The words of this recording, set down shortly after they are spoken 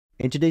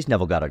In today's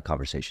Neville Goddard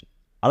conversation,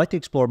 I'd like to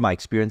explore my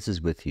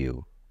experiences with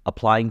you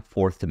applying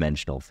fourth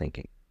dimensional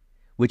thinking,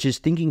 which is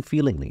thinking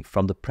feelingly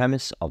from the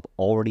premise of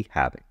already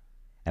having.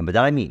 And by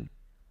that I mean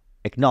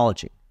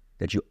acknowledging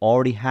that you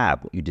already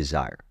have what you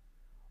desire,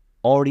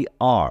 already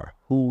are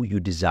who you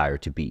desire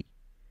to be.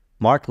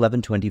 Mark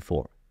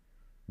 11:24.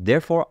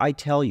 Therefore I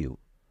tell you,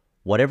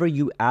 whatever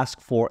you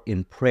ask for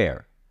in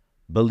prayer,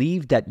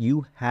 believe that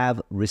you have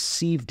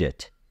received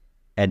it,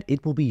 and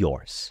it will be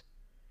yours.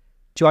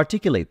 To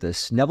articulate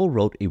this, Neville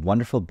wrote a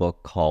wonderful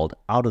book called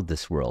Out of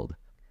This World.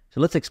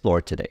 So let's explore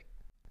it today.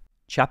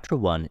 Chapter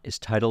 1 is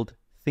titled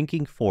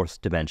Thinking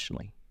Fourth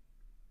Dimensionally.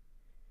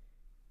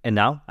 And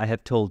now I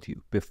have told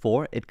you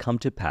before it come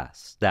to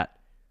pass, that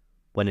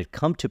when it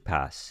come to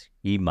pass,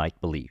 ye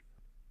might believe.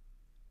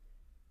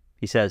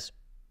 He says,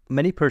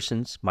 many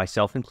persons,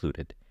 myself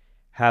included,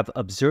 have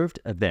observed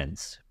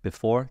events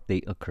before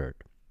they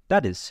occurred.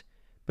 That is,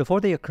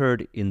 before they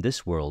occurred in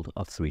this world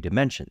of three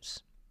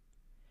dimensions.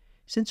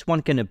 Since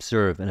one can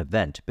observe an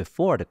event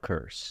before it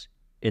occurs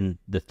in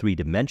the three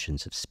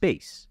dimensions of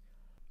space,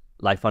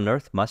 life on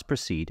Earth must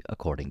proceed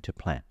according to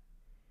plan.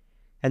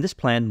 And this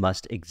plan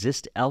must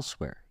exist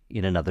elsewhere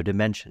in another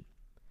dimension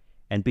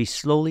and be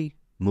slowly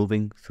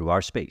moving through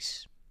our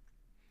space.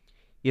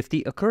 If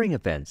the occurring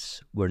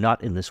events were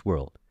not in this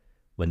world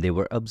when they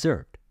were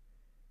observed,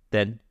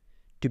 then,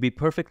 to be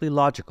perfectly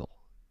logical,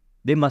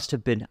 they must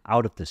have been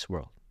out of this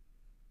world.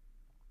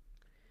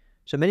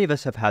 So many of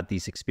us have had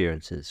these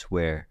experiences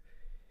where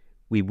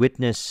we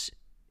witness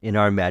in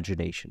our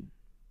imagination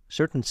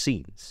certain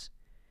scenes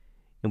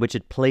in which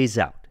it plays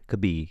out. It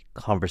could be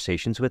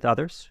conversations with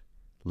others,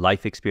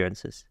 life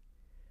experiences.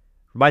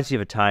 Reminds me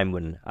of a time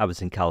when I was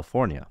in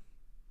California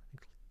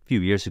a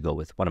few years ago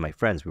with one of my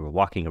friends. We were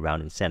walking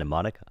around in Santa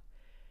Monica.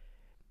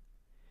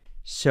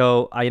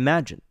 So I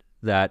imagined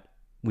that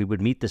we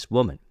would meet this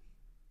woman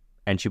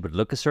and she would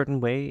look a certain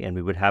way and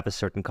we would have a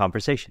certain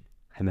conversation.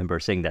 I remember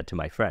saying that to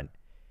my friend.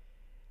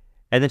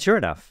 And then sure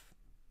enough,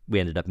 we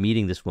ended up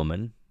meeting this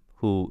woman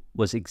who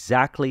was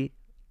exactly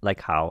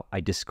like how I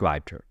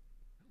described her.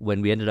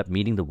 When we ended up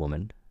meeting the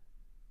woman,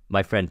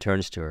 my friend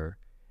turns to her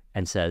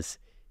and says,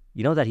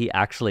 you know that he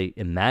actually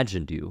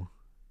imagined you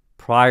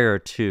prior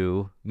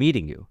to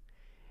meeting you.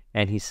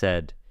 And he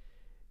said,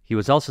 he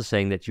was also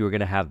saying that you were going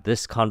to have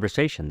this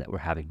conversation that we're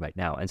having right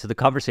now. And so the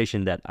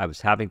conversation that I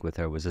was having with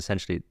her was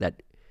essentially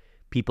that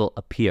people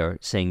appear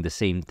saying the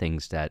same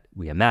things that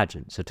we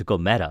imagine. So to go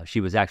meta,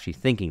 she was actually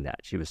thinking that.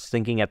 She was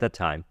thinking at that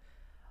time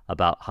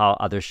about how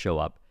others show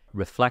up,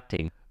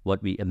 reflecting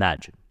what we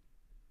imagine.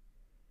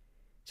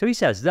 So he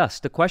says, thus,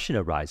 the question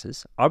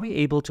arises, are we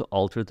able to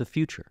alter the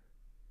future?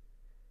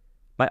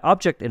 My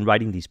object in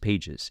writing these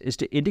pages is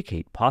to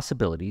indicate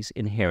possibilities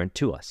inherent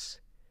to us,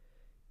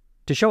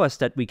 to show us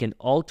that we can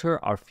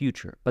alter our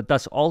future, but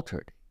thus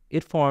altered,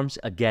 it forms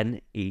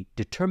again a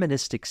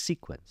deterministic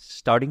sequence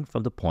starting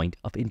from the point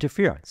of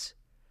interference,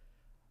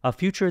 a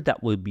future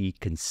that will be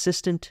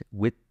consistent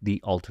with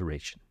the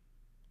alteration.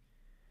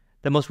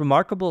 The most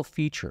remarkable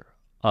feature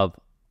of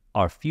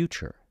our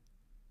future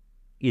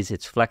is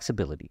its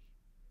flexibility.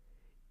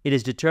 It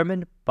is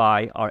determined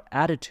by our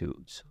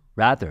attitudes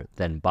rather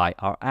than by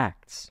our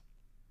acts.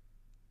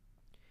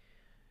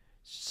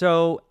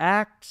 So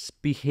acts,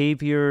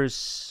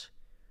 behaviors,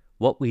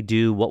 what we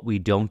do, what we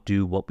don't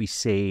do, what we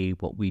say,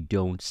 what we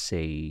don't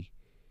say,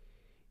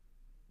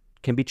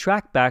 can be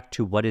tracked back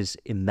to what is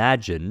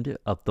imagined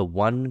of the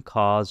one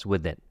cause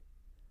within.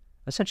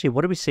 Essentially,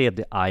 what do we say of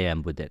the I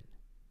am within?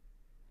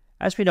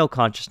 As we know,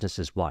 consciousness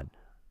is one.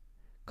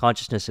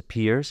 Consciousness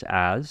appears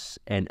as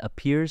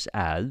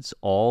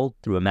all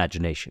through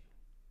imagination.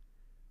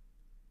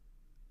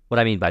 What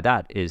I mean by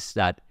that is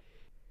that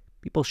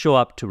people show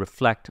up to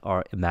reflect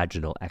our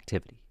imaginal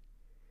activity.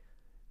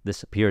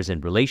 This appears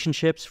in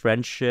relationships,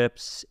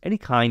 friendships, any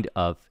kind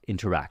of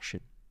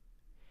interaction.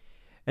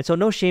 And so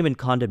no shame and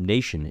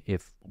condemnation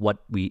if what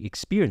we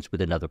experience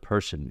with another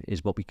person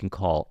is what we can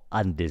call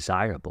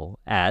undesirable,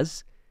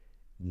 as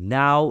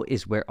now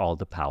is where all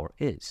the power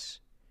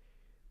is.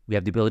 We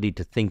have the ability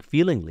to think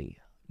feelingly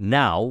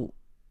now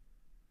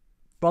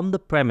from the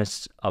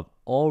premise of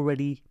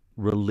already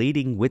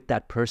relating with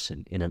that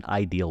person in an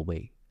ideal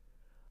way.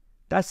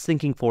 That's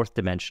thinking fourth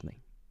dimensionally.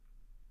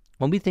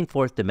 When we think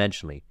fourth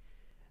dimensionally,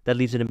 that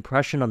leaves an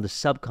impression on the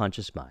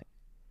subconscious mind.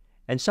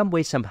 And some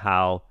way,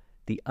 somehow,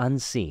 the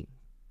unseen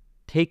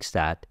takes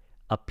that,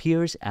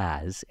 appears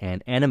as,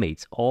 and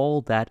animates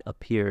all that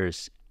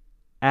appears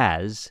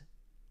as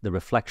the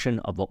reflection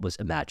of what was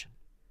imagined.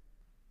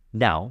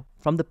 Now,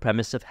 from the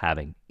premise of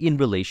having in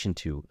relation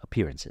to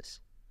appearances.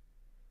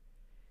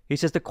 He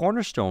says the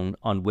cornerstone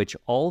on which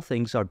all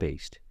things are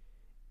based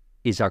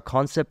is our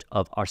concept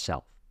of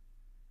ourself.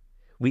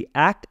 We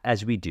act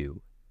as we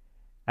do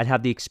and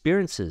have the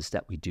experiences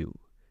that we do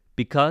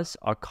because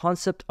our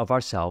concept of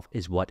ourself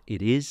is what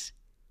it is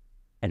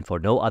and for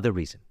no other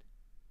reason.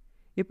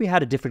 If we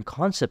had a different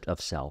concept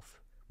of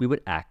self, we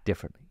would act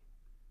differently.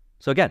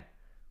 So again,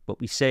 what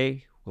we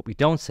say, what we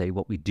don't say,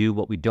 what we do,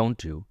 what we don't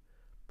do,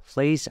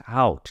 plays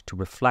out to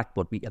reflect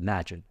what we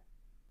imagine.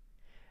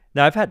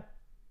 Now, I've had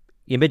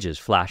images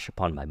flash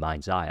upon my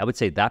mind's eye. I would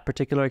say that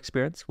particular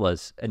experience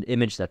was an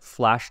image that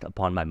flashed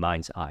upon my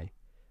mind's eye.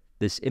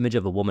 This image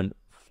of a woman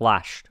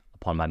flashed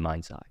upon my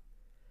mind's eye.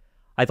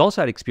 I've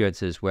also had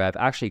experiences where I've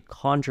actually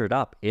conjured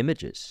up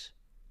images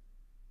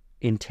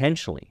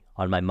intentionally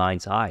on my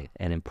mind's eye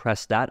and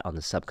impressed that on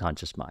the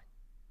subconscious mind.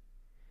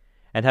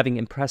 And having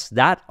impressed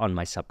that on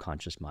my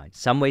subconscious mind,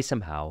 some way,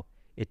 somehow,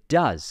 it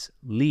does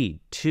lead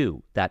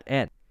to that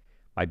end.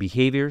 My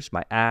behaviors,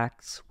 my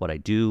acts, what I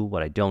do,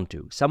 what I don't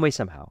do, some way,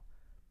 somehow,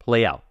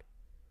 play out.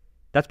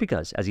 That's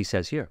because, as he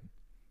says here,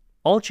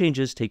 all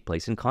changes take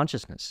place in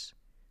consciousness.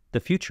 The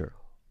future,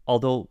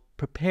 although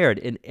prepared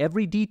in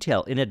every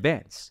detail in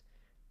advance,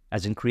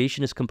 as in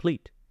creation is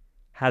complete,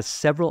 has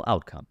several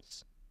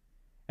outcomes.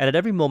 And at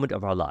every moment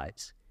of our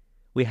lives,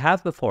 we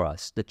have before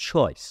us the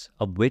choice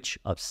of which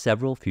of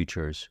several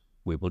futures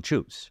we will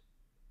choose.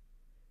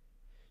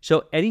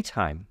 So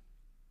anytime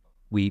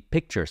we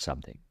picture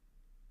something,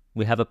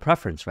 we have a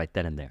preference right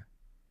then and there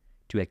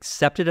to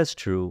accept it as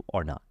true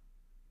or not.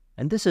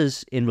 And this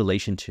is in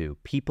relation to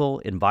people,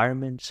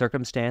 environment,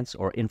 circumstance,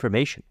 or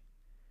information.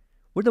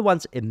 We're the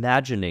ones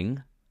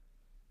imagining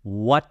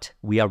what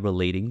we are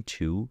relating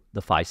to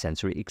the five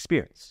sensory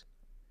experience.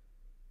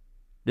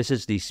 This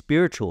is the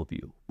spiritual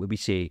view, where we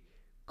say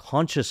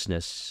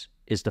consciousness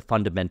is the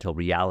fundamental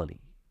reality,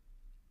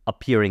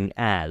 appearing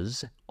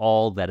as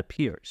all that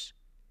appears.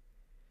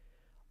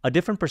 A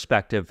different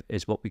perspective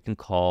is what we can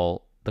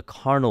call the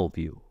carnal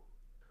view,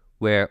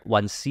 where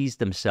one sees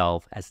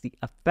themselves as the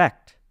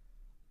effect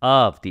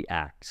of the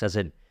acts, as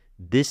in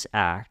this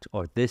act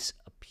or this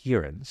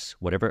appearance,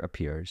 whatever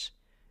appears,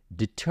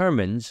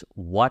 determines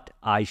what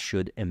I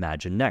should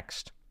imagine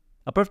next.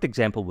 A perfect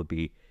example would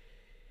be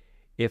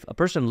if a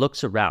person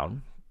looks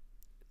around,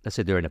 let's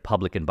say they're in a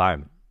public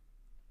environment,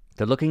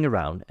 they're looking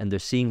around and they're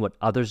seeing what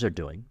others are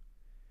doing,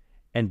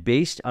 and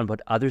based on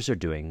what others are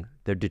doing,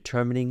 they're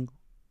determining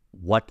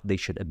what they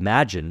should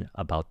imagine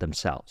about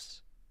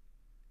themselves.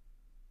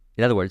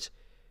 In other words,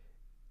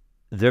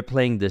 they're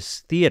playing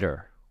this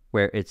theater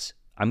where it's,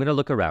 I'm going to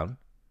look around,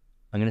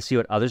 I'm going to see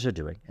what others are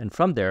doing, and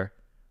from there,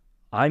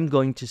 I'm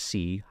going to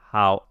see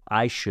how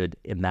I should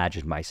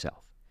imagine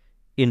myself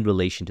in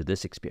relation to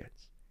this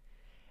experience.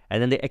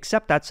 And then they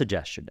accept that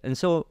suggestion. And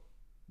so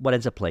what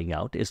ends up playing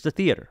out is the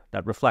theater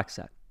that reflects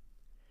that.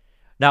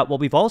 Now, what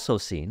we've also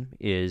seen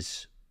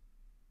is,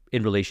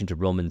 in relation to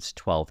Romans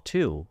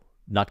 12:2,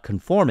 not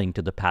conforming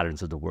to the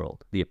patterns of the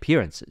world, the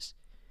appearances,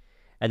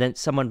 and then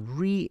someone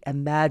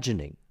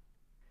reimagining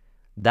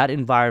that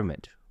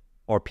environment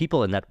or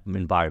people in that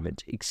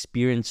environment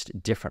experienced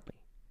differently.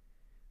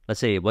 Let's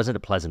say it wasn't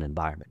a pleasant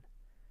environment.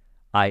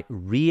 I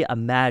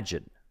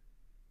reimagine.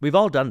 We've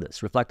all done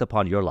this. Reflect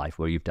upon your life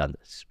where you've done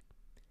this.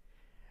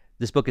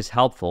 This book is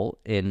helpful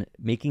in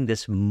making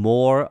this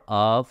more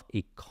of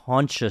a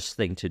conscious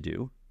thing to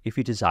do if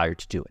you desire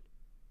to do it.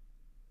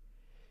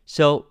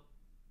 So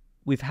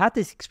we've had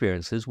these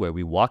experiences where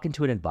we walk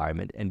into an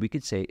environment and we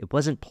could say it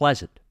wasn't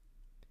pleasant.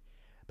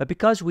 But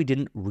because we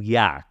didn't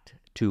react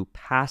to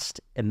past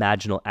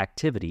imaginal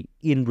activity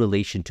in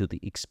relation to the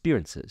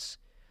experiences,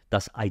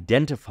 thus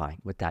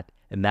identifying with that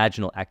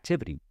imaginal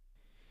activity,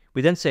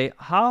 we then say,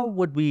 how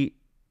would we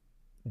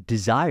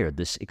desire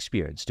this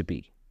experience to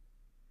be?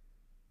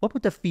 What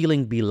would the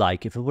feeling be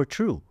like if it were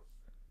true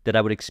that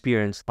I would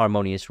experience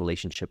harmonious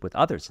relationship with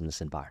others in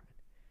this environment?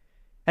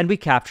 And we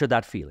capture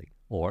that feeling,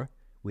 or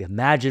we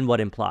imagine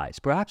what implies.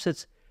 Perhaps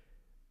it's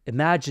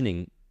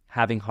imagining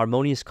having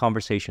harmonious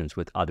conversations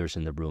with others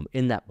in the room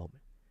in that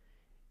moment.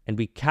 And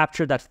we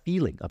capture that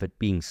feeling of it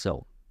being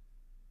so.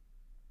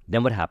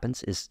 Then what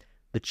happens is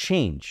the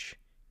change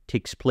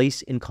takes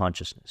place in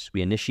consciousness.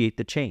 We initiate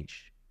the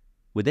change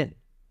within.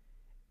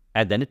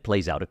 And then it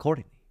plays out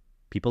accordingly.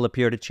 People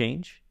appear to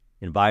change.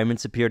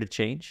 Environments appear to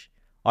change.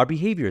 Our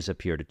behaviors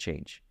appear to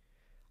change.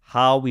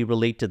 How we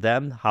relate to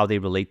them, how they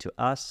relate to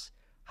us,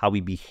 how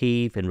we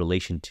behave in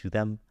relation to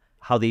them,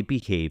 how they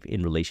behave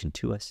in relation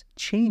to us,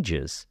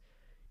 changes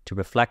to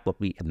reflect what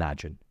we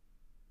imagine.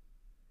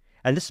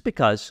 And this is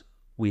because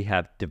we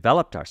have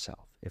developed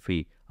ourselves, if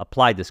we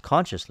apply this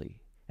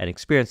consciously and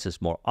experience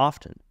this more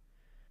often,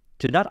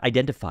 to not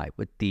identify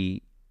with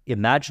the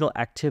imaginal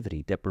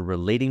activity that we're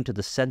relating to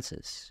the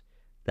senses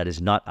that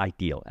is not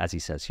ideal, as he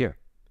says here.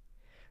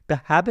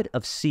 The habit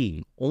of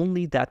seeing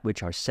only that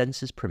which our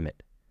senses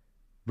permit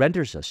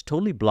renders us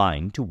totally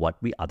blind to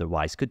what we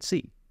otherwise could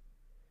see.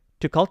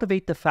 To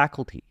cultivate the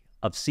faculty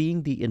of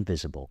seeing the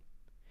invisible,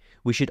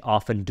 we should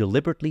often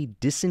deliberately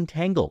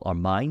disentangle our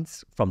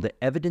minds from the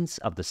evidence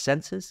of the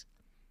senses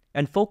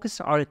and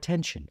focus our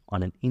attention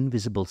on an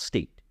invisible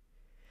state,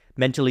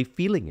 mentally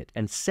feeling it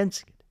and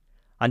sensing it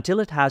until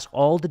it has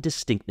all the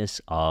distinctness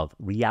of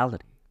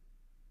reality.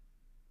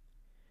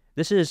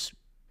 This is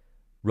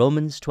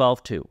Romans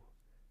 12:2,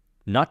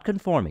 not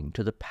conforming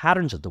to the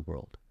patterns of the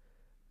world,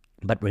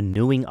 but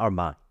renewing our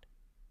mind.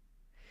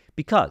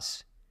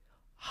 Because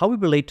how we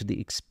relate to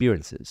the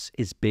experiences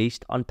is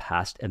based on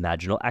past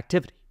imaginal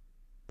activity.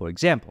 For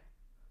example,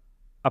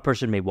 a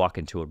person may walk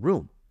into a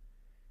room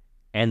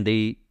and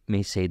they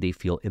may say they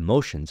feel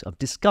emotions of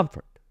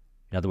discomfort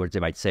In other words, they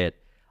might say it,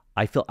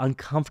 I feel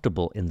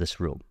uncomfortable in this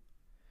room.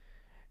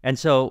 And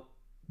so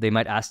they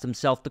might ask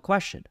themselves the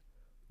question,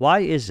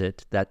 why is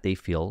it that they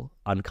feel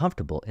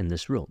uncomfortable in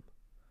this room?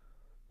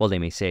 Well, they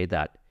may say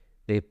that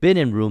they've been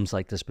in rooms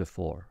like this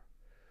before,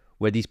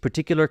 where these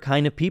particular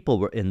kind of people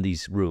were in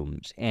these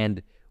rooms.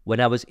 And when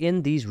I was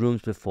in these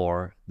rooms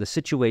before, the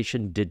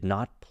situation did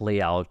not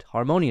play out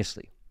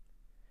harmoniously.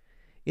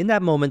 In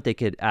that moment, they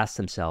could ask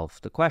themselves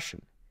the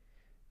question,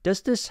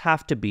 does this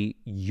have to be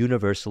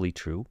universally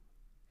true?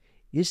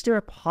 Is there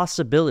a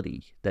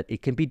possibility that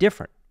it can be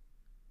different?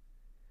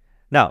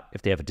 Now,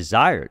 if they have a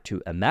desire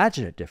to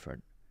imagine it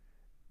different,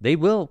 they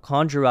will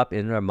conjure up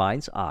in their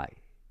mind's eye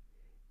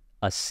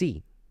a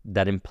scene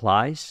that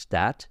implies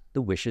that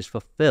the wish is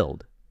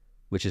fulfilled,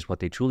 which is what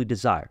they truly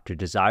desire. To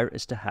desire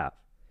is to have,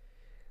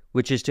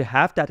 which is to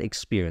have that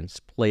experience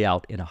play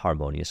out in a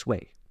harmonious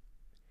way.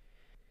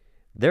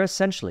 They're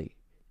essentially,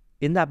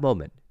 in that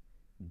moment,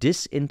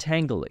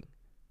 disentangling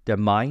their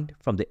mind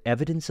from the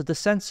evidence of the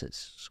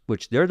senses,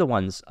 which they're the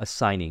ones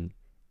assigning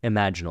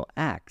imaginal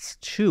acts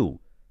to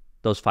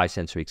those five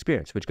sensory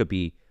experience, which could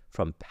be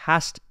from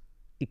past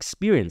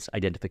experience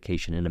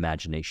identification and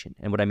imagination.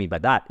 And what I mean by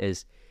that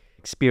is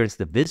experience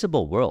the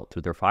visible world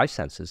through their five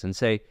senses and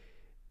say,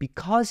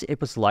 because it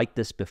was like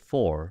this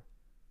before,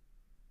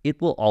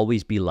 it will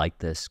always be like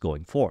this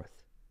going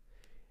forth.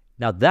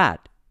 Now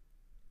that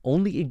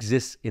only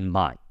exists in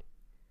mind.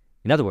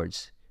 In other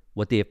words,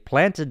 what they have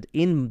planted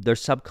in their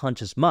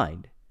subconscious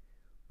mind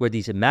were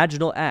these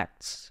imaginal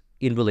acts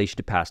in relation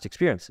to past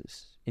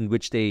experiences, in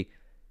which they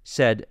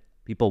said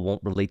people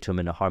won't relate to them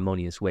in a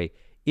harmonious way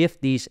if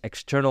these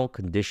external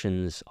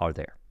conditions are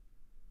there.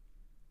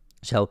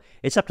 So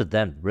it's up to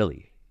them,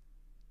 really,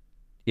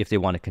 if they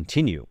want to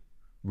continue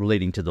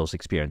relating to those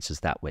experiences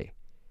that way.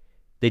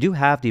 They do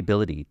have the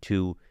ability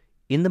to,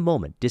 in the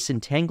moment,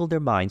 disentangle their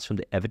minds from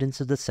the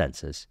evidence of the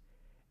senses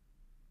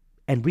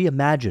and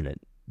reimagine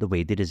it the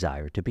way they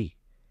desire it to be.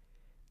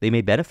 They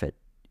may benefit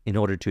in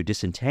order to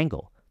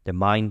disentangle their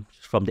minds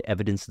from the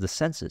evidence of the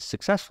senses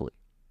successfully,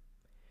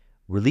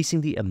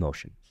 releasing the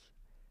emotions,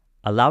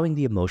 allowing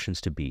the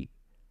emotions to be,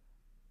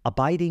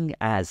 abiding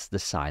as the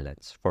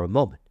silence for a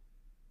moment,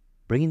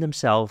 bringing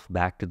themselves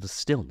back to the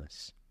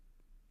stillness.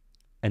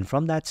 And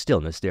from that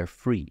stillness, they're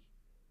free.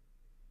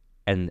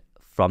 And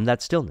from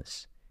that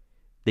stillness,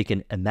 they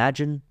can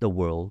imagine the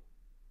world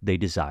they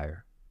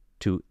desire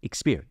to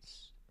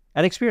experience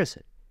and experience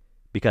it.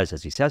 Because,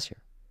 as he says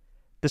here,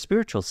 the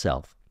spiritual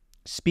self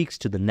speaks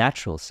to the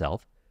natural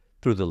self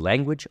through the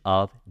language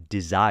of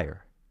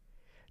desire.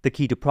 The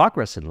key to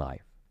progress in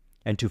life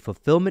and to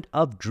fulfillment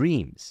of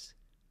dreams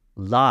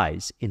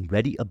lies in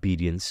ready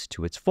obedience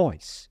to its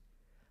voice.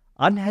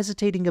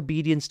 Unhesitating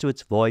obedience to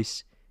its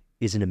voice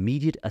is an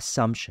immediate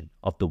assumption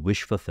of the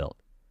wish fulfilled.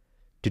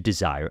 To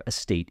desire a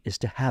state is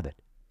to have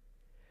it.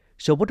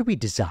 So what do we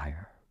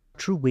desire?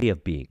 True way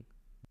of being,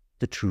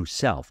 the true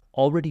self,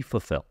 already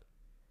fulfilled.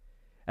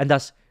 And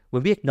thus,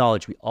 when we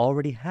acknowledge we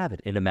already have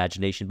it in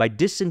imagination by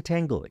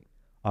disentangling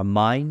our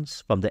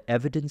minds from the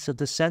evidence of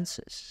the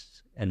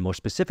senses, and more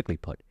specifically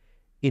put,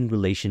 in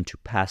relation to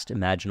past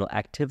imaginal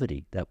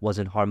activity that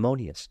wasn't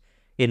harmonious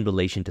in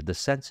relation to the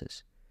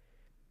senses,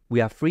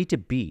 we are free to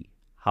be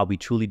how we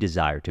truly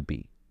desire to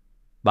be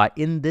by,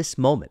 in this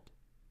moment,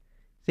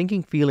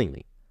 thinking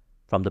feelingly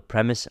from the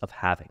premise of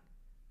having.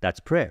 That's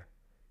prayer.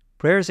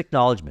 Prayer is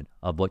acknowledgement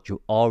of what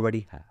you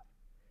already have.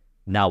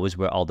 Now is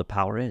where all the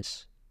power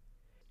is.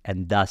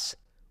 And thus,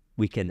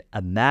 we can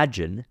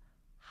imagine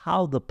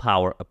how the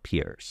power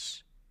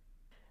appears.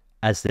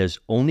 As there's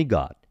only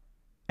God,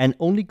 and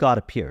only God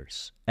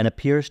appears, and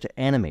appears to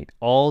animate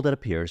all that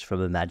appears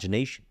from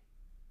imagination.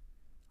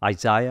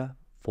 Isaiah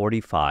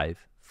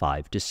 45,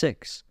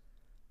 5-6.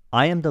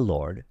 I am the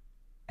Lord,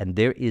 and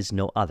there is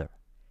no other.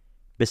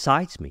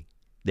 Besides me,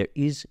 there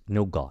is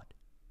no God.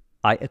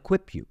 I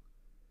equip you,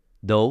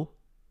 though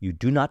you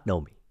do not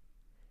know me,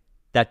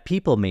 that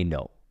people may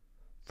know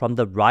from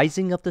the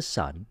rising of the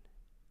sun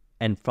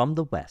and from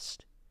the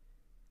west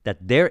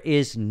that there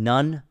is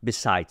none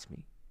besides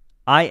me.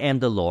 I am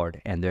the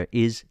Lord, and there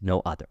is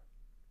no other.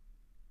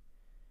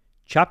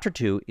 Chapter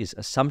 2 is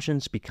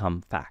Assumptions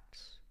Become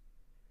Facts.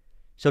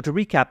 So to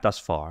recap thus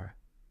far,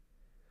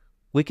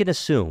 we can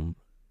assume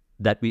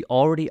that we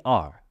already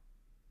are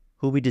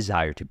who we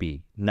desire to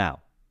be now.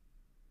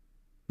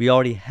 We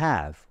already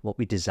have what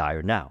we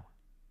desire now.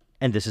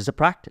 And this is a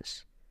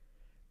practice.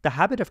 The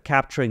habit of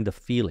capturing the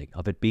feeling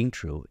of it being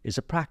true is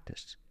a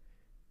practice,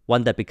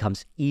 one that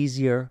becomes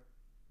easier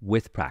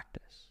with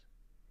practice.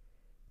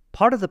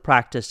 Part of the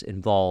practice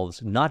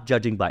involves not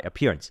judging by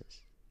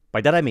appearances.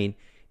 By that I mean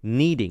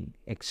needing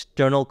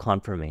external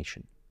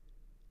confirmation,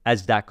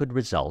 as that could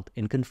result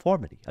in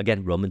conformity.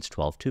 Again, Romans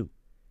 12:2.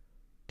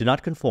 Do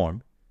not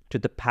conform to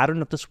the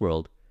pattern of this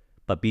world,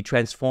 but be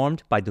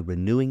transformed by the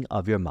renewing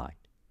of your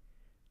mind.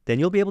 Then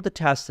you'll be able to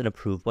test and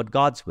approve what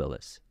God's will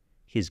is,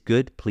 His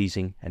good,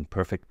 pleasing, and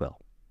perfect will.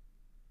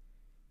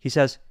 He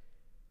says,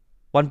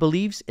 one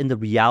believes in the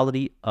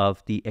reality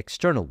of the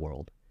external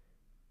world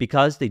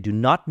because they do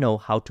not know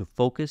how to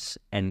focus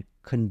and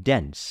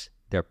condense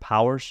their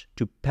powers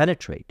to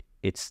penetrate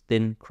its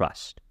thin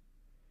crust.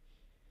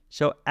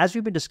 So as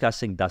we've been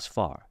discussing thus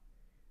far,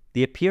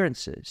 the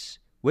appearances,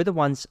 we're the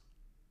ones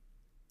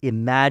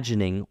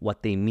imagining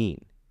what they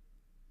mean.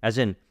 As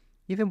in,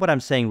 even what I'm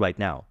saying right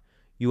now,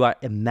 you are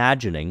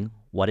imagining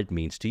what it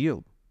means to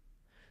you.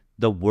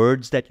 The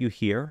words that you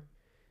hear,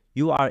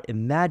 you are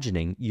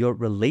imagining your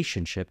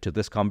relationship to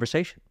this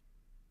conversation.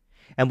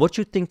 And what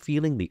you think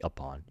feelingly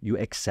upon, you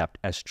accept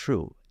as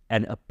true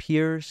and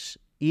appears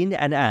in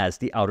and as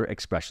the outer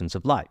expressions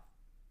of life.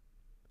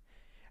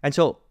 And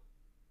so,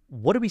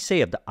 what do we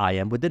say of the I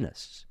am within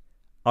us?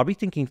 Are we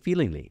thinking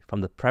feelingly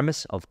from the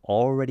premise of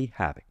already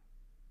having?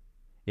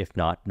 If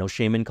not, no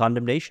shame and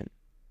condemnation.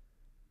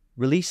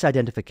 Release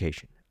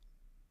identification.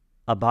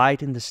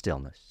 Abide in the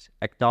stillness.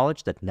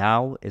 Acknowledge that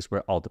now is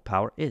where all the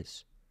power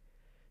is.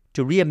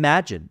 To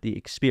reimagine the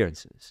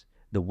experiences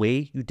the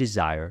way you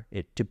desire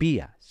it to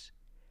be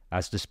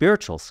as the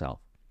spiritual self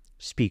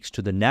speaks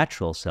to the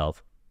natural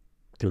self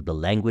through the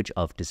language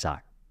of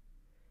desire.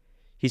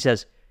 He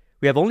says,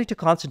 we have only to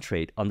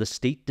concentrate on the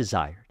state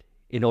desired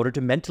in order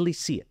to mentally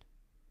see it,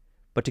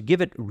 but to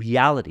give it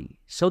reality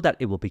so that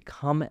it will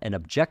become an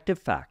objective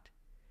fact,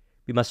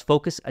 we must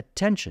focus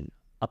attention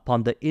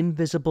upon the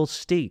invisible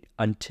state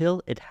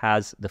until it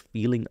has the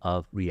feeling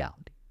of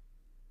reality.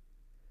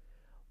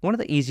 One of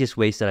the easiest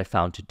ways that I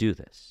found to do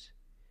this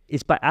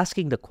is by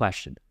asking the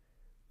question,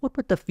 what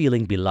would the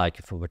feeling be like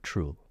if it were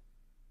true?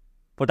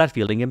 For that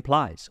feeling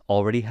implies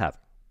already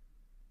having.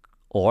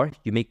 Or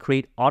you may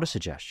create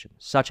autosuggestions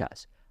such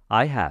as,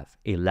 I have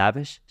a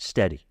lavish,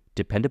 steady,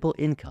 dependable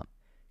income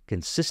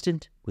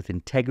consistent with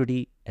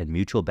integrity and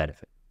mutual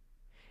benefit.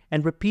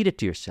 And repeat it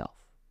to yourself.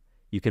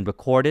 You can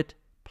record it,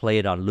 play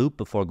it on loop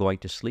before going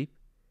to sleep.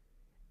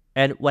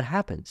 And what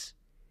happens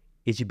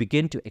is you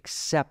begin to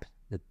accept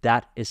that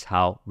that is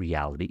how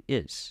reality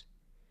is.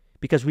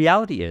 Because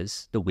reality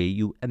is the way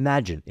you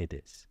imagine it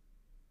is.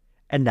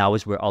 And now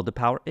is where all the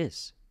power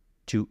is,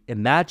 to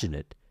imagine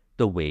it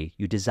the way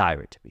you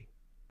desire it to be.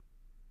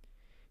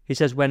 He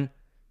says, when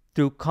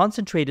through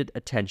concentrated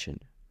attention,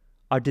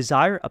 our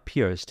desire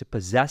appears to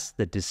possess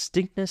the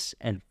distinctness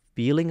and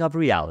feeling of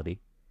reality,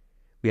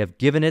 we have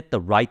given it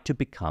the right to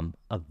become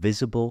a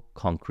visible,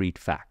 concrete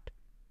fact.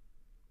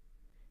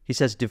 He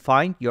says,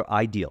 define your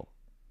ideal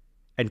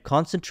and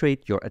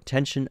concentrate your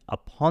attention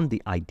upon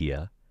the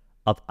idea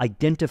of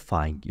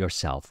identifying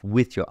yourself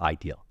with your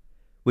ideal,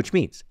 which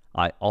means,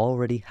 I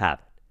already have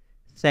it.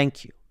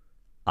 Thank you.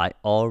 I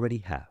already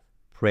have.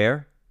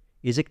 Prayer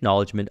is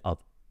acknowledgement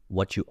of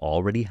what you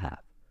already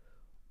have,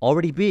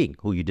 already being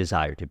who you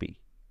desire to be.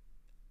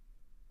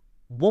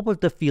 What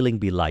would the feeling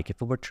be like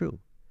if it were true?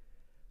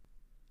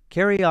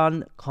 Carry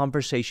on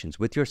conversations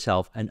with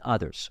yourself and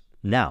others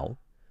now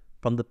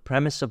from the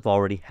premise of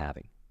already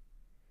having.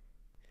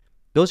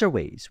 Those are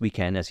ways we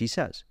can, as he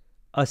says,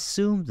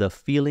 assume the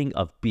feeling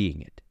of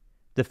being it,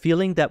 the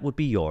feeling that would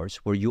be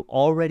yours were you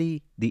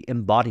already the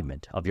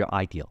embodiment of your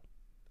ideal.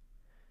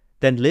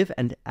 Then live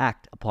and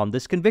act upon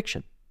this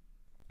conviction.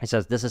 He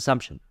says this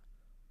assumption,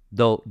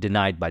 though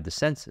denied by the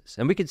senses.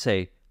 And we could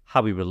say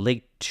how we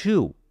relate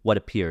to what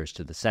appears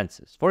to the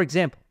senses. For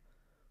example,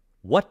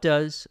 what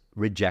does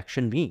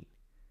rejection mean?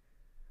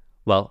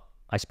 Well,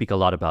 I speak a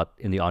lot about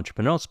in the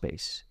entrepreneurial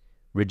space.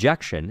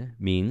 Rejection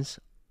means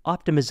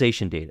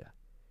optimization data.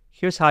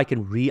 Here's how I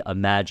can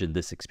reimagine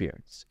this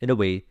experience in a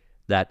way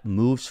that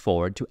moves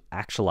forward to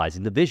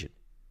actualizing the vision.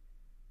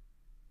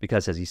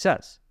 Because as he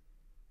says,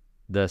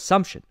 the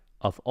assumption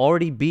of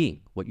already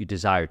being what you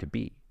desire to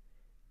be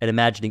and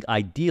imagining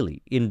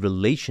ideally in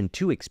relation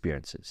to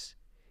experiences,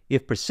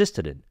 if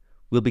persisted in,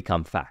 will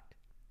become fact.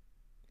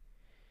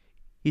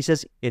 He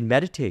says, in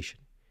meditation,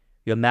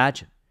 you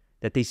imagine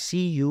that they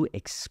see you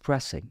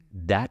expressing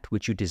that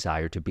which you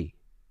desire to be.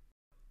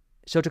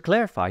 So to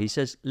clarify, he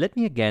says, let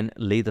me again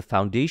lay the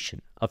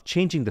foundation of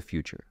changing the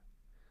future,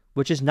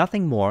 which is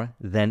nothing more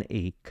than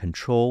a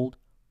controlled,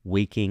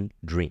 waking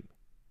dream.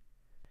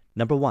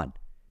 Number one,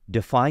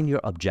 define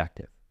your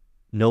objective.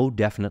 Know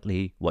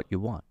definitely what you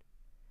want.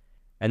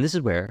 And this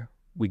is where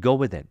we go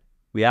within.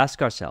 We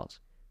ask ourselves,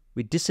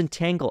 we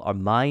disentangle our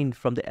mind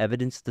from the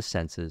evidence of the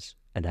senses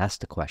and ask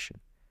the question,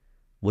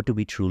 what do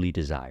we truly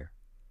desire?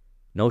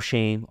 No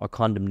shame or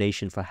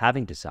condemnation for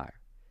having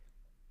desire.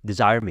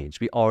 Desire means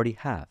we already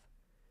have.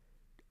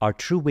 Our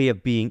true way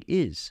of being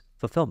is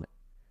fulfillment.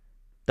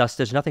 Thus,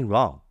 there's nothing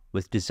wrong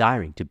with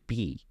desiring to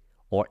be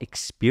or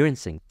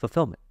experiencing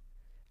fulfillment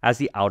as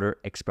the outer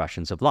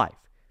expressions of life,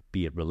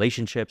 be it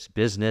relationships,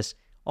 business,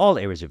 all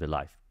areas of your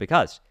life,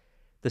 because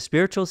the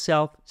spiritual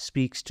self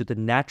speaks to the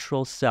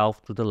natural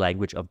self through the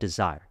language of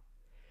desire.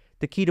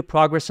 The key to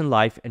progress in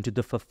life and to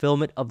the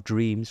fulfillment of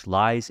dreams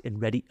lies in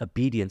ready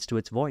obedience to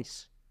its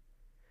voice.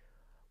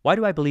 Why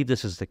do I believe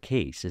this is the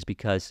case? Is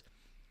because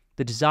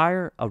the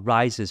desire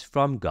arises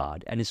from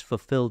God and is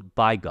fulfilled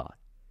by God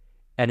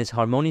and is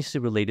harmoniously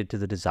related to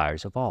the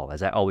desires of all.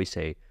 As I always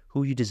say,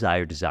 who you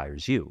desire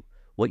desires you.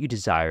 What you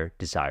desire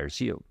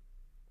desires you.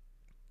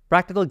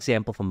 Practical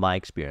example from my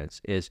experience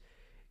is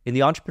in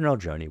the entrepreneurial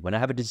journey, when I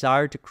have a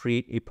desire to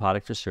create a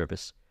product or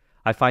service,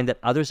 I find that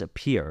others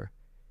appear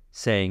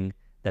saying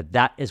that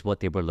that is what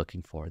they were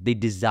looking for. They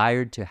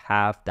desired to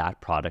have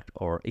that product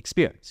or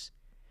experience.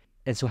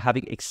 And so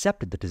having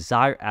accepted the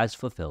desire as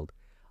fulfilled,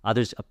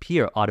 others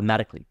appear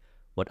automatically.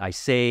 What I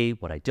say,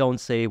 what I don't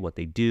say, what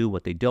they do,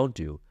 what they don't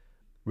do,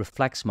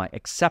 reflects my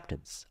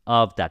acceptance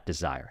of that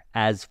desire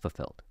as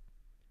fulfilled.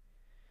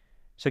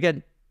 So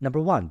again, number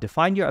one,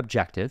 define your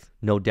objective.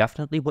 Know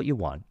definitely what you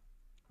want.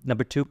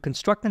 Number two,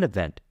 construct an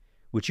event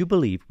which you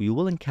believe you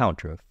will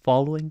encounter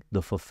following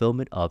the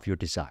fulfillment of your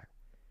desire.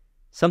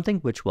 Something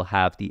which will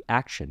have the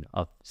action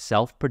of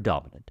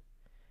self-predominant.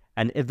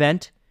 An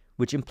event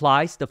which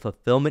implies the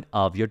fulfillment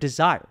of your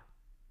desire.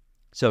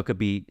 So it could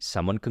be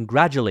someone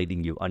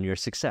congratulating you on your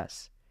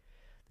success.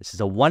 This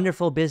is a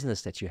wonderful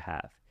business that you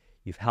have.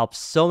 You've helped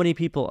so many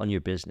people on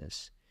your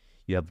business.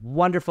 You have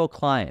wonderful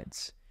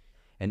clients,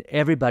 and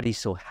everybody's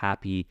so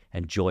happy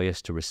and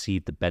joyous to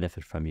receive the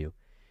benefit from you.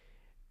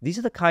 These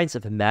are the kinds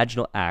of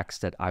imaginal acts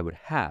that I would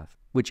have,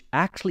 which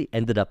actually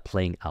ended up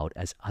playing out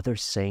as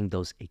others saying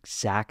those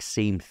exact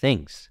same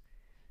things.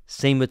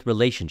 Same with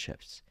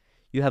relationships.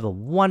 You have a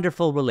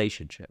wonderful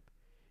relationship.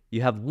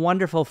 You have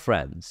wonderful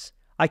friends.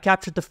 I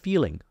captured the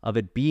feeling of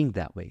it being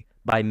that way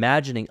by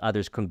imagining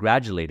others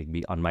congratulating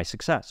me on my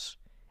success,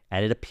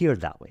 and it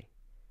appeared that way.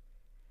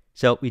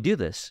 So we do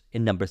this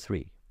in number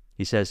 3.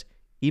 He says,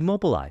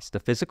 immobilize the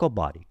physical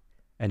body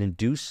and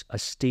induce a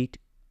state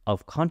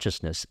of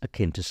consciousness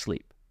akin to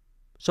sleep.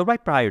 So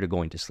right prior to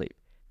going to sleep.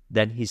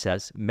 Then he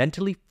says,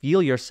 mentally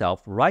feel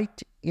yourself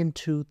right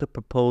into the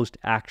proposed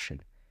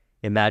action,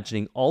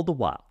 imagining all the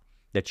while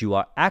that you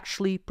are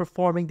actually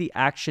performing the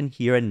action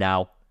here and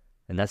now.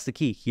 And that's the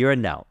key, here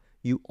and now.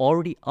 You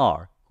already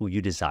are who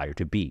you desire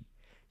to be.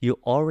 You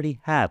already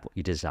have what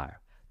you desire.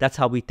 That's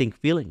how we think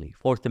feelingly,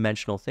 fourth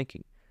dimensional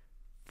thinking.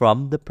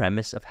 From the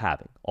premise of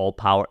having. All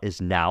power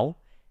is now,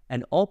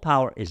 and all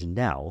power is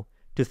now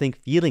to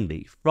think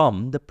feelingly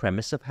from the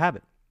premise of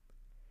having.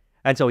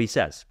 And so he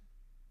says,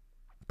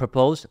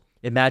 propose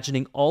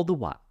imagining all the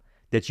while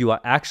that you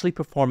are actually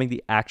performing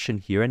the action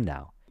here and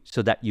now,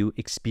 so that you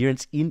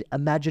experience in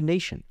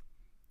imagination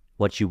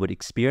what you would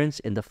experience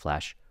in the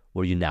flesh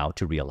were you now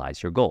to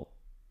realize your goal.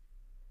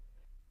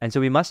 And so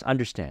we must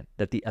understand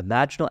that the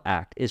imaginal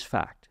act is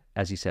fact,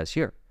 as he says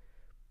here.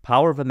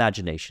 Power of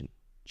imagination,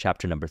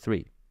 chapter number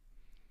 3.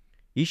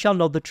 Ye shall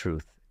know the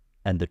truth,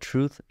 and the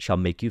truth shall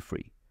make you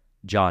free.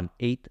 John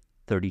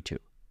 8:32.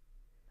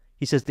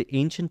 He says the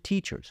ancient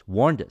teachers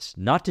warned us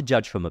not to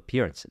judge from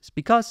appearances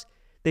because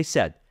they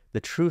said the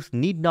truth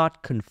need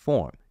not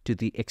conform to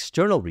the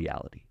external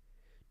reality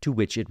to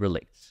which it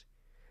relates.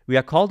 We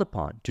are called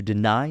upon to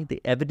deny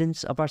the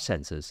evidence of our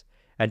senses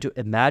and to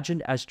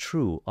imagine as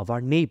true of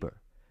our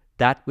neighbor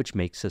that which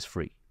makes us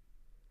free.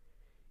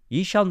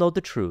 Ye shall know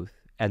the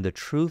truth, and the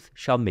truth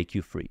shall make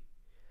you free.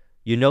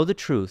 You know the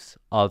truth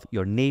of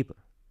your neighbor.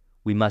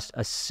 We must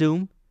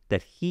assume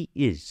that he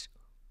is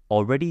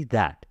already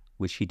that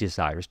which he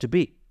desires to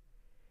be.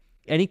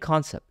 Any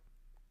concept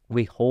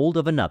we hold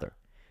of another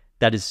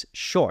that is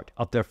short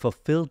of their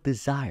fulfilled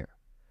desire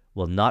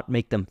will not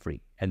make them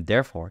free, and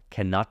therefore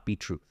cannot be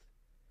truth.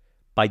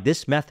 By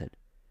this method,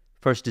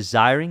 first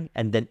desiring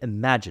and then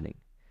imagining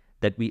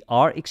that we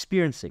are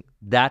experiencing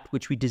that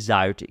which we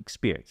desire to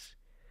experience,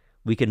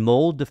 we can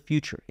mold the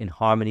future in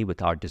harmony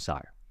with our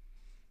desire.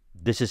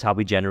 This is how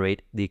we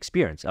generate the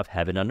experience of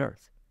heaven on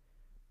earth,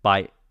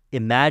 by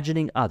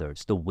imagining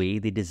others the way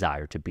they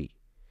desire to be,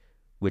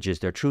 which is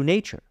their true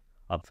nature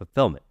of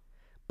fulfillment,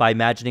 by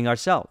imagining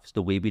ourselves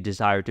the way we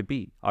desire to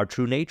be, our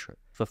true nature,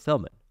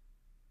 fulfillment.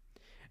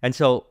 And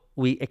so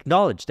we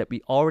acknowledge that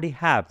we already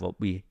have what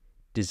we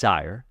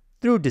desire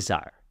through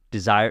desire.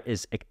 Desire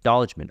is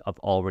acknowledgement of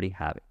already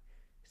having.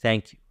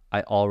 Thank you,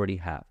 I already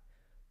have.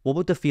 What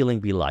would the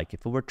feeling be like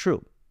if it were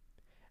true?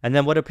 And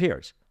then what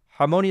appears?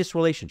 Harmonious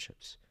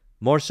relationships,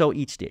 more so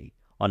each day,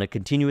 on a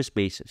continuous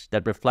basis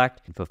that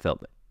reflect in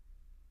fulfillment.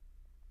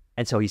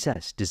 And so he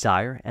says,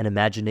 desire and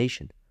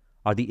imagination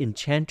are the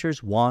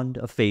enchanter's wand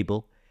of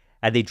fable,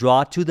 and they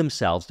draw to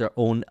themselves their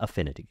own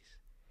affinities.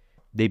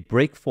 They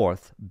break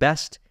forth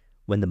best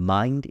when the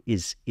mind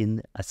is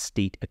in a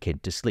state akin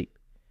to sleep.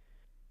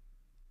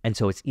 And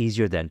so it's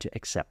easier then to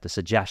accept the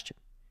suggestion.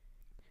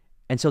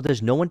 And so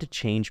there's no one to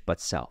change but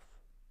self.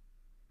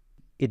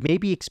 It may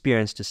be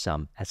experienced to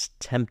some as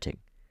tempting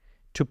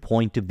to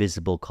point to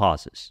visible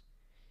causes.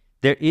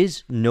 There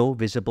is no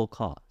visible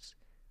cause.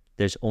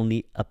 There's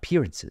only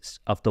appearances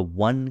of the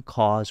one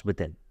cause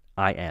within,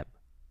 I am.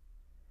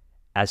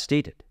 As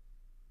stated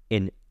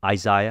in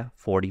Isaiah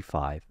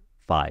 45,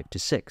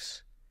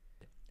 5-6.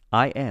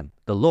 I am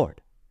the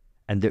Lord,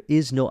 and there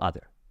is no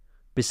other.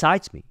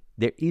 Besides me,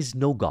 there is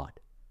no God.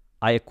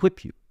 I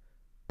equip you,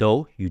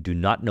 though you do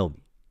not know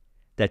me,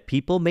 that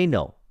people may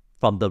know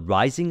from the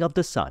rising of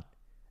the sun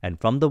and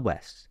from the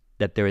west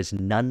that there is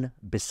none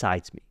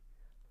besides me.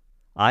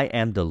 I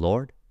am the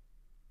Lord,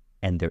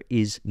 and there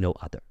is no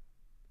other.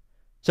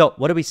 So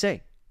what do we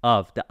say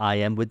of the I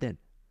am within?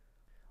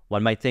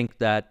 One might think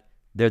that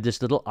they're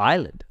this little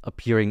island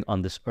appearing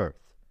on this earth,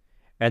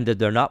 and that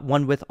they're not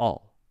one with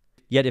all.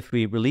 Yet if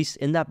we release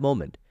in that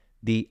moment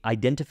the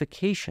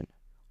identification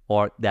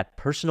or that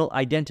personal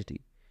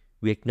identity,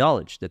 we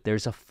acknowledge that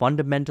there's a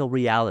fundamental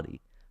reality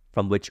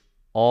from which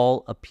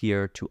all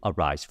appear to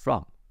arise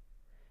from.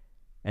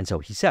 And so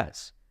he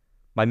says,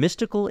 my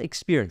mystical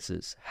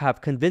experiences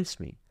have convinced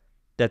me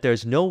that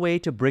there's no way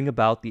to bring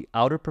about the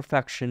outer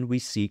perfection we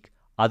seek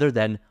other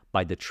than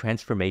by the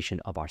transformation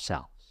of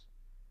ourselves.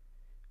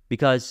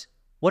 Because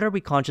what are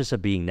we conscious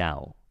of being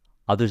now?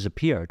 Others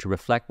appear to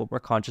reflect what we're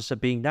conscious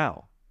of being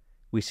now.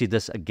 We see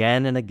this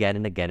again and again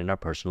and again in our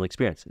personal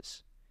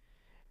experiences.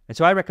 And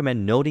so I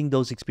recommend noting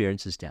those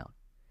experiences down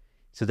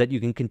so that you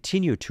can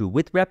continue to,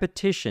 with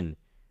repetition,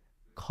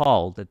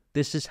 call that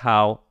this is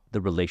how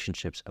the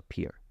relationships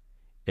appear.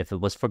 If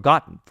it was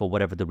forgotten for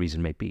whatever the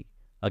reason may be,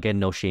 again,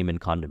 no shame and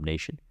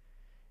condemnation.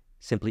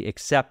 Simply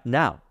accept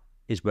now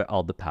is where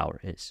all the power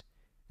is.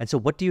 And so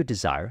what do you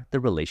desire the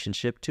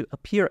relationship to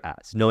appear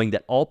as? Knowing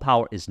that all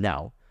power is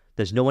now,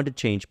 there's no one to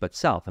change but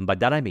self. And by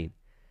that I mean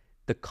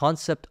the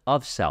concept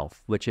of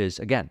self, which is,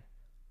 again,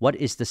 what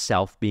is the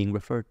self being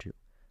referred to?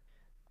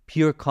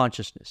 Pure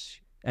consciousness.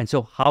 And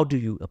so how do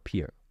you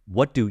appear?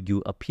 What do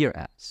you appear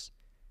as?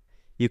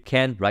 You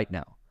can right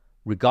now,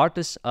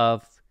 regardless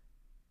of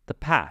the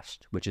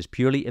past, which is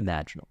purely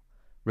imaginal,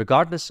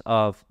 regardless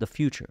of the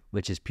future,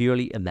 which is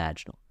purely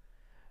imaginal,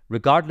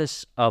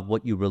 regardless of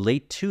what you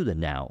relate to the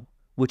now,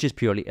 which is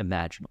purely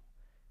imaginal,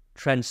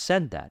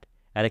 transcend that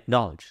and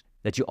acknowledge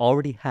that you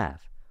already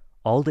have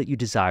all that you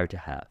desire to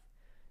have.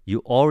 You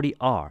already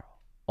are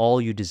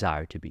all you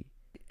desire to be,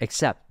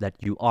 except that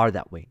you are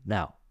that way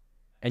now.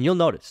 And you'll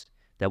notice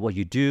that what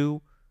you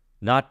do,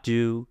 not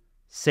do,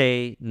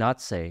 say,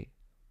 not say,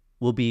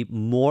 will be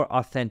more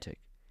authentic,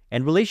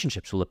 and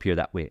relationships will appear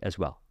that way as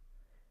well.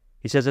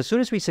 He says, as soon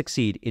as we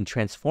succeed in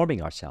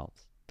transforming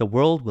ourselves, the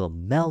world will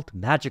melt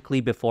magically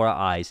before our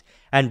eyes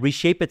and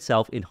reshape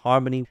itself in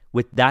harmony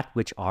with that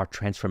which our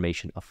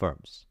transformation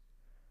affirms.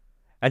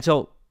 And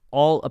so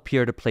all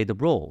appear to play the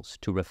roles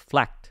to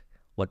reflect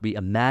what we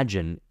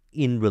imagine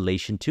in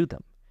relation to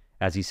them.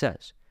 As he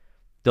says,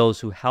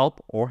 those who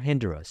help or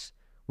hinder us,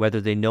 whether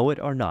they know it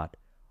or not,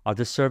 are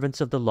the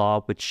servants of the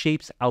law which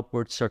shapes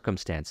outward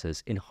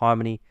circumstances in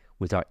harmony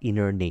with our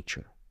inner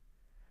nature.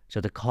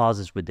 So the cause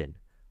is within.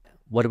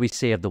 What do we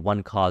say of the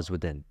one cause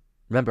within?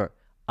 Remember,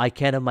 I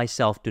can of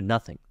myself do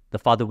nothing. The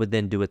Father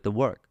within doeth the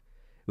work,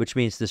 which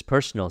means this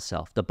personal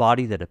self, the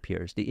body that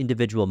appears, the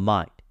individual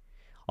mind,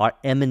 are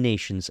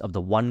emanations of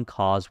the one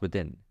cause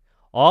within.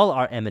 All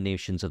are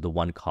emanations of the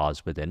one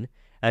cause within.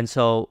 And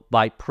so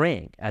by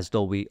praying as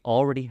though we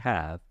already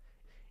have,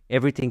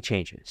 everything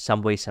changes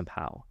some way,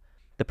 somehow.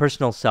 The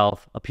personal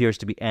self appears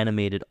to be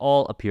animated,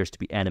 all appears to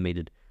be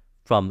animated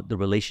from the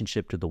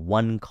relationship to the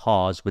one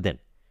cause within.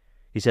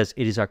 He says,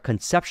 it is our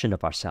conception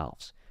of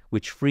ourselves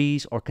which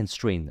frees or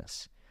constrains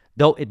us,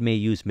 though it may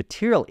use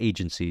material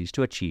agencies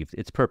to achieve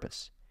its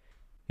purpose.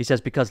 He says,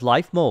 because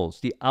life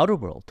molds the outer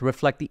world to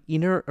reflect the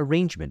inner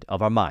arrangement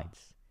of our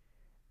minds,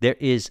 there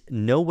is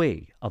no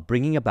way of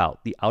bringing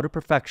about the outer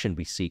perfection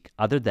we seek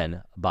other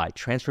than by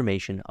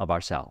transformation of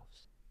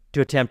ourselves.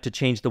 To attempt to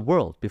change the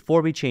world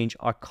before we change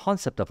our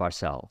concept of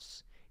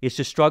ourselves is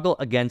to struggle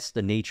against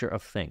the nature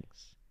of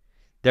things.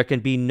 There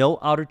can be no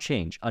outer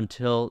change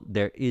until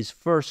there is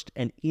first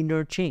an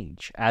inner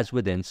change, as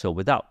within, so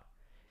without.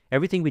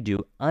 Everything we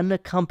do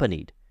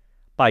unaccompanied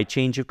by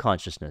change of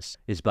consciousness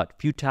is but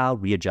futile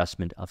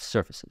readjustment of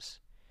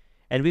surfaces.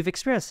 And we've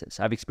experienced this.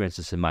 I've experienced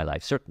this in my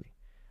life, certainly.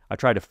 I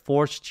try to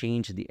force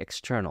change in the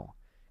external,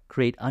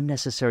 create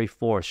unnecessary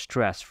force,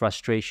 stress,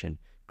 frustration,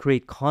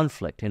 create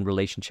conflict in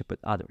relationship with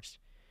others.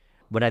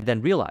 When I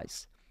then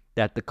realize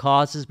that the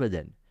cause is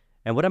within,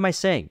 and what am I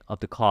saying of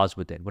the cause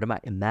within? What am I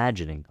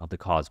imagining of the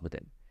cause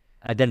within?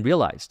 I then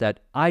realize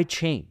that I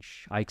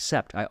change, I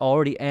accept, I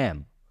already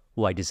am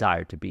who I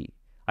desire to be.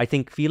 I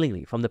think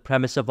feelingly from the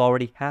premise of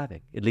already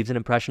having. It leaves an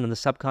impression on the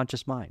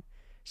subconscious mind.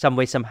 Some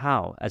way,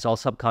 somehow, as all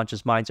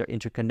subconscious minds are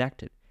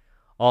interconnected,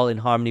 all in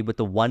harmony with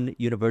the one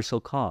universal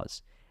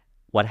cause.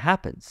 What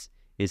happens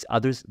is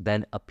others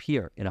then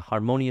appear in a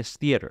harmonious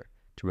theater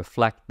to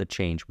reflect the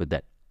change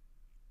within.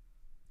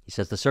 He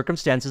says, the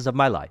circumstances of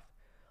my life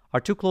are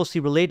too closely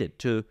related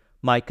to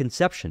my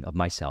conception of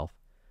myself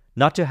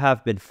not to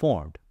have been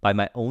formed by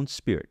my own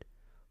spirit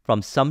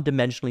from some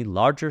dimensionally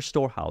larger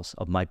storehouse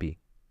of my being.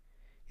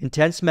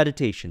 Intense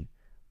meditation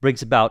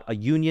brings about a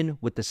union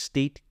with the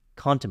state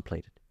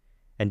contemplated,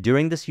 and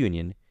during this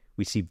union,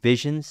 we see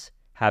visions,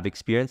 have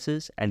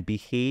experiences, and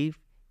behave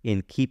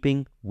in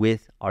keeping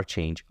with our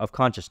change of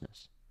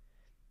consciousness.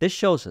 This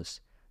shows us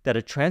that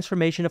a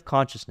transformation of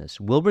consciousness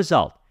will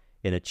result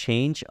in a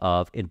change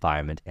of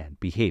environment and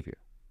behavior.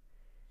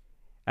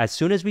 As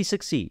soon as we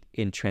succeed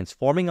in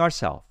transforming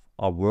ourselves,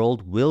 our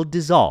world will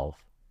dissolve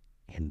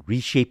and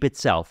reshape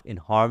itself in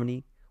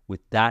harmony with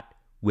that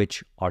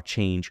which our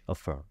change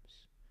affirms.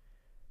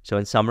 So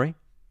in summary,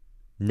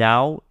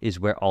 now is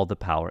where all the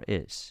power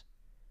is.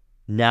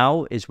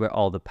 Now is where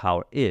all the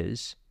power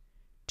is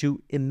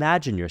to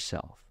imagine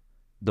yourself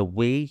the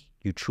way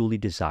you truly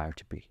desire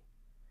to be,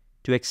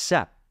 to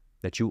accept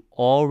that you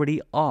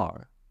already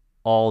are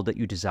all that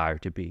you desire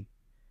to be,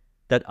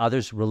 that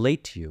others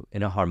relate to you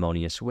in a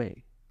harmonious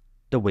way,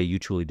 the way you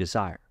truly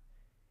desire,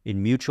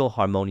 in mutual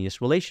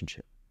harmonious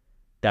relationship.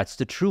 That's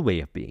the true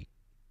way of being.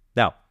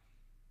 Now,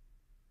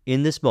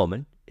 in this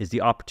moment is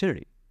the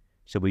opportunity.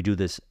 So we do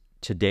this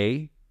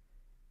today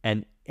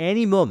and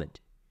any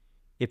moment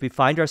if we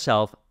find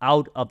ourselves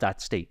out of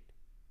that state.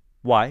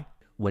 Why?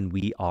 When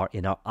we are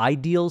in our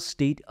ideal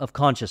state of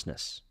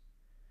consciousness,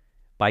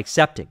 by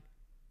accepting.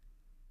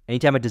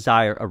 Anytime a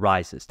desire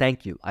arises,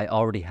 thank you, I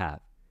already have.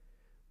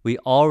 We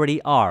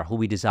already are who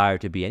we desire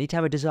to be.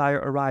 Anytime a desire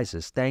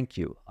arises, thank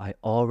you, I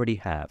already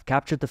have.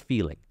 Capture the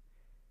feeling.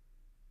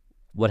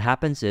 What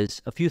happens is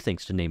a few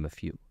things, to name a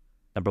few.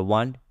 Number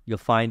one, you'll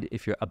find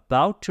if you're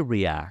about to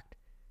react,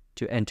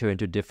 to enter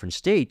into a different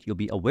state, you'll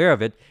be aware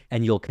of it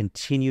and you'll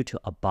continue to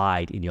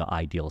abide in your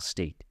ideal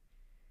state.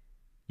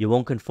 You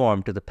won't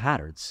conform to the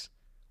patterns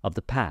of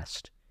the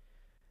past.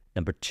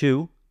 Number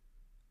two,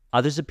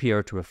 others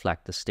appear to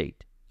reflect the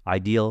state.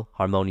 Ideal,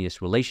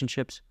 harmonious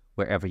relationships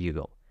wherever you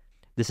go.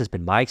 This has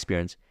been my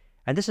experience,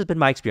 and this has been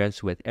my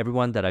experience with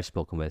everyone that I've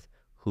spoken with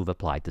who've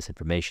applied this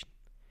information.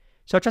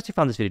 So I trust you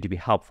found this video to be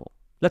helpful.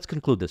 Let's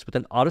conclude this with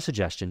an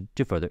auto-suggestion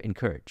to further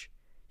encourage.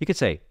 You could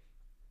say,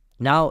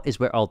 now is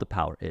where all the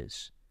power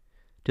is.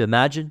 To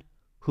imagine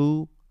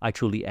who I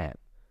truly am,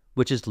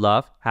 which is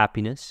love,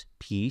 happiness,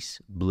 peace,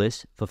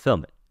 bliss,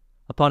 fulfillment.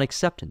 Upon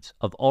acceptance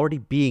of already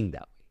being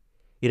that way,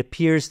 it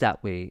appears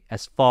that way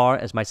as far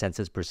as my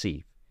senses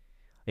perceive.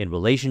 In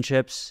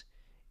relationships,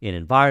 in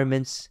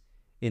environments,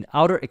 in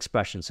outer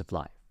expressions of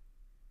life.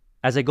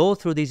 As I go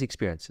through these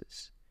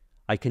experiences,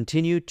 I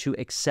continue to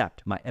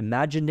accept my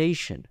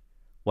imagination,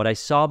 what I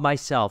saw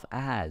myself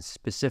as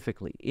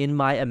specifically in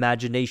my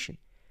imagination,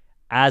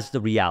 as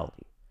the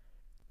reality.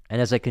 And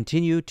as I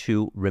continue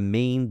to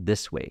remain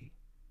this way,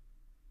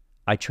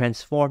 I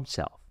transform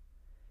self.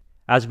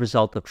 As a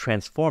result of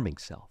transforming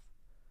self,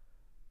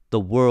 the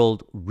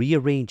world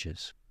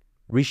rearranges,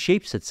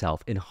 reshapes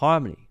itself in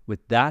harmony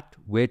with that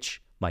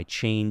which my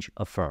change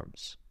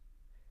affirms.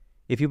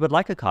 If you would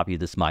like a copy of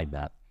this mind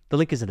map, the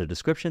link is in the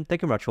description.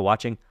 Thank you very much for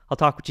watching. I'll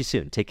talk with you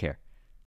soon. Take care.